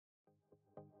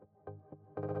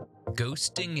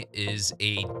Ghosting is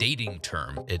a dating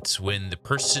term. It's when the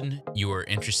person you are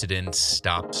interested in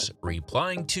stops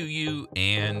replying to you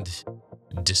and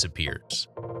disappears.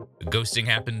 Ghosting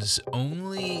happens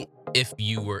only if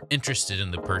you were interested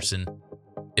in the person.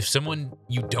 If someone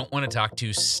you don't want to talk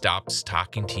to stops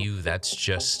talking to you, that's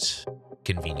just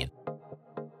convenient.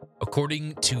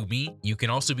 According to me, you can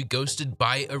also be ghosted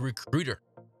by a recruiter.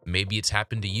 Maybe it's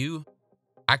happened to you.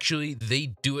 Actually,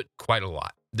 they do it quite a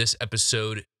lot. This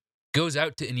episode goes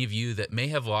out to any of you that may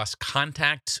have lost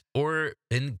contact or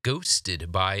been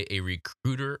ghosted by a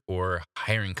recruiter or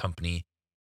hiring company,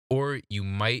 or you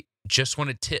might just want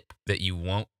a tip that you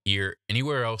won't hear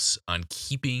anywhere else on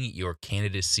keeping your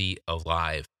candidacy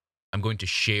alive. I'm going to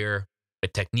share a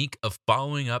technique of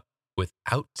following up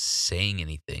without saying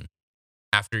anything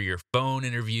after your phone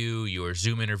interview, your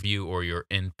Zoom interview, or your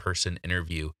in person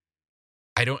interview.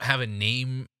 I don't have a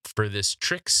name for this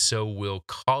trick, so we'll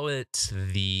call it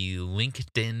the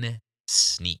LinkedIn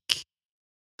sneak.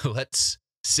 Let's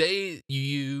say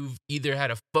you've either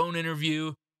had a phone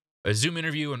interview, a Zoom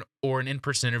interview, or an in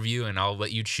person interview, and I'll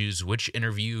let you choose which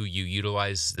interview you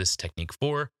utilize this technique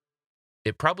for.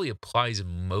 It probably applies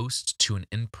most to an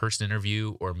in person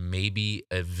interview or maybe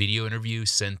a video interview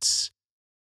since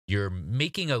you're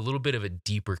making a little bit of a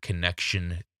deeper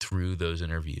connection through those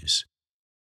interviews.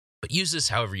 But use this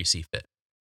however you see fit.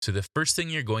 So, the first thing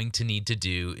you're going to need to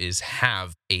do is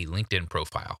have a LinkedIn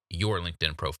profile, your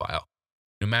LinkedIn profile.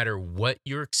 No matter what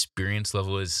your experience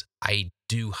level is, I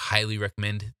do highly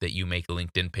recommend that you make a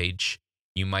LinkedIn page.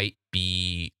 You might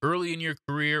be early in your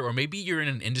career, or maybe you're in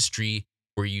an industry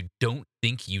where you don't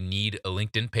think you need a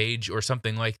LinkedIn page or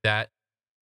something like that.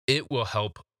 It will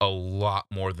help a lot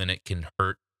more than it can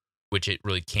hurt, which it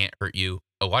really can't hurt you.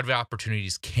 A lot of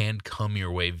opportunities can come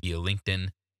your way via LinkedIn,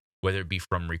 whether it be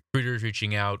from recruiters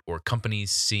reaching out or companies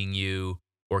seeing you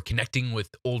or connecting with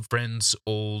old friends,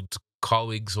 old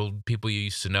colleagues, old people you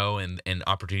used to know, and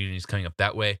opportunities coming up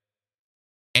that way.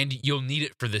 And you'll need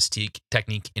it for this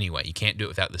technique anyway. You can't do it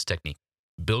without this technique.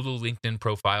 Build a LinkedIn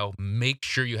profile. Make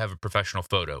sure you have a professional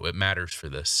photo. It matters for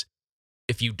this.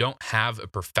 If you don't have a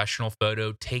professional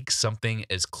photo, take something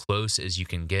as close as you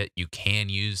can get. You can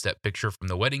use that picture from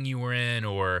the wedding you were in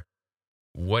or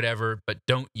whatever, but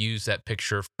don't use that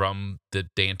picture from the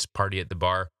dance party at the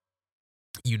bar.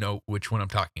 You know which one I'm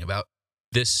talking about.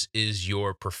 This is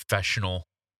your professional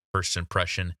first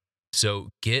impression.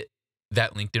 So get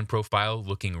that LinkedIn profile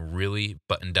looking really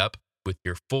buttoned up with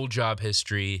your full job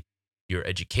history, your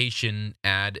education,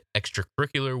 add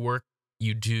extracurricular work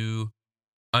you do,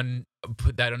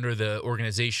 put that under the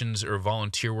organizations or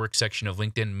volunteer work section of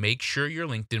LinkedIn. Make sure your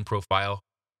LinkedIn profile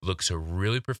looks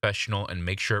really professional and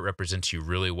make sure it represents you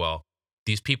really well.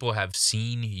 These people have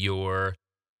seen your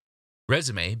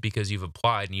resume because you've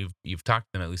applied and you've talked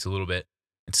to them at least a little bit.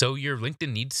 And so your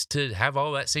LinkedIn needs to have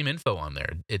all that same info on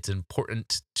there. It's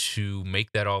important to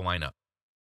make that all line up.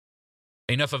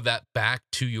 Enough of that. Back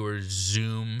to your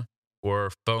Zoom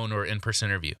or phone or in-person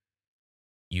interview.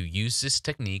 You use this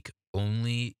technique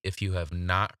only if you have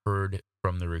not heard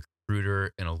from the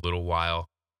recruiter in a little while.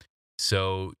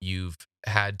 So you've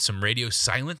had some radio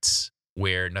silence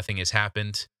where nothing has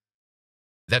happened.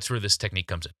 That's where this technique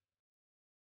comes in.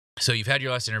 So you've had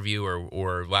your last interview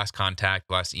or last contact,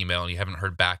 last email, and you haven't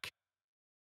heard back.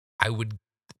 I would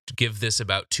give this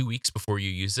about 2 weeks before you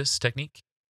use this technique.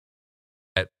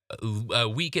 At a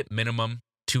week at minimum,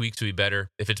 2 weeks would be better.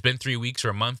 If it's been 3 weeks or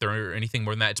a month or anything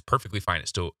more than that, it's perfectly fine.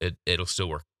 It'll still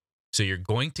work. So you're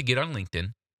going to get on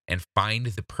LinkedIn and find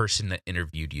the person that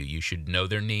interviewed you. You should know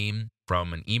their name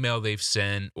from an email they've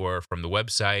sent or from the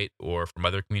website or from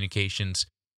other communications.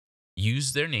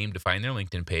 Use their name to find their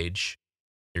LinkedIn page.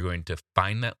 You're going to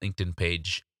find that LinkedIn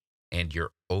page and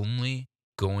you're only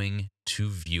going to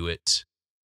view it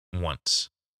once.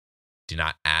 Do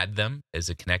not add them as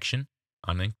a connection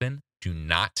on LinkedIn. Do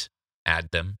not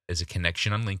add them as a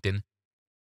connection on LinkedIn.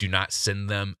 Do not send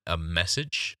them a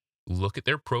message. Look at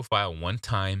their profile one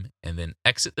time and then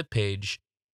exit the page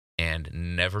and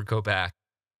never go back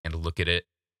and look at it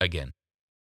again.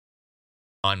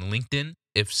 On LinkedIn,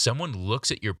 if someone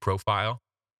looks at your profile,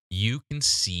 you can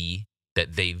see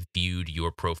that they viewed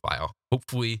your profile.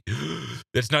 Hopefully,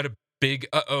 that's not a big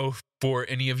uh-oh for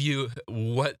any of you.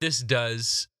 What this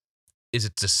does is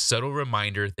it's a subtle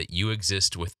reminder that you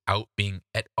exist without being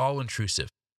at all intrusive.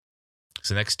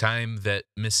 So next time that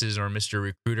Mrs. or Mr.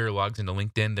 Recruiter logs into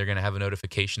LinkedIn, they're going to have a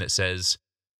notification that says,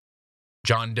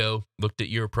 John Doe looked at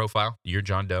your profile. You're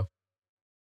John Doe.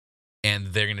 And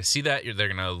they're going to see that. They're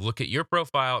going to look at your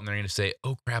profile and they're going to say,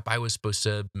 oh, crap, I was supposed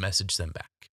to message them back.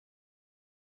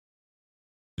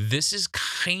 This is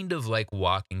kind of like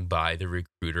walking by the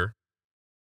recruiter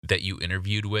that you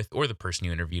interviewed with, or the person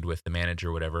you interviewed with, the manager,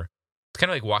 or whatever. It's kind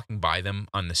of like walking by them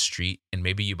on the street, and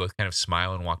maybe you both kind of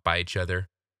smile and walk by each other.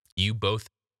 You both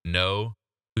know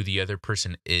who the other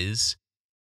person is,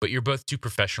 but you're both too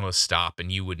professional to stop,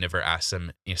 and you would never ask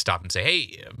them, stop and say,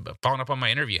 "Hey, following up on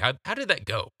my interview, how did that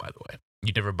go, by the way?"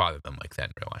 You'd never bother them like that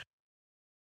in real life.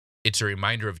 It's a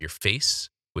reminder of your face,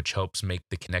 which helps make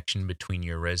the connection between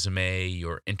your resume,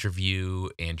 your interview,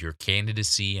 and your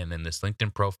candidacy, and then this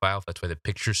LinkedIn profile. That's why the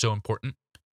picture's so important.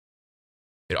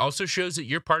 It also shows that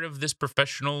you're part of this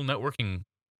professional networking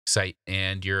site,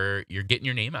 and you're getting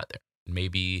your name out there.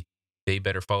 Maybe they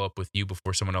better follow up with you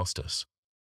before someone else does.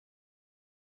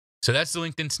 So that's the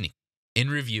LinkedIn Sneak. In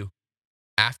review,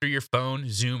 after your phone,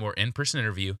 Zoom, or in-person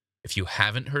interview, if you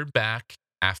haven't heard back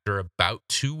after about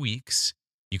 2 weeks,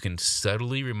 you can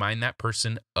subtly remind that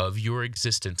person of your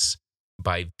existence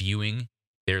by viewing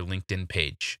their LinkedIn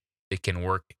page. It can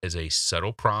work as a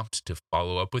subtle prompt to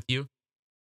follow up with you.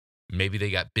 Maybe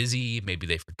they got busy, maybe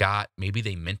they forgot, maybe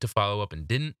they meant to follow up and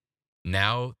didn't.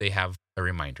 Now they have a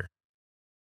reminder.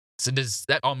 So does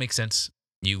that all make sense?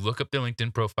 You look up their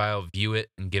LinkedIn profile, view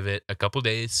it, and give it a couple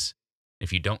days.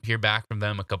 If you don't hear back from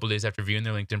them a couple days after viewing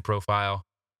their LinkedIn profile,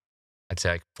 I'd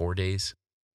say like 4 days,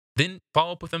 then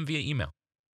follow up with them via email.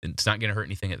 It's not going to hurt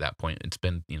anything at that point. It's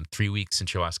been 3 weeks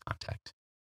since your last contact.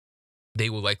 They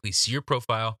will likely see your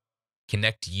profile,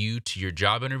 connect you to your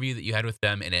job interview that you had with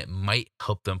them, and it might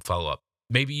help them follow up.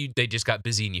 Maybe they just got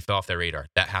busy and you fell off their radar.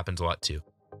 That happens a lot too.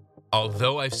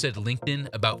 Although I've said LinkedIn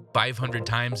about 500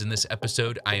 times in this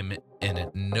episode, I am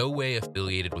in no way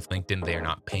affiliated with LinkedIn. They are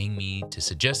not paying me to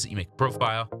suggest that you make a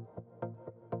profile,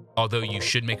 although you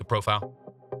should make a profile.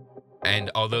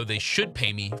 And although they should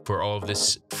pay me for all of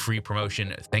this free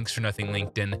promotion, thanks for nothing,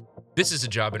 LinkedIn. This is a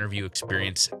job interview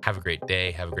experience. Have a great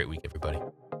day. Have a great week, everybody.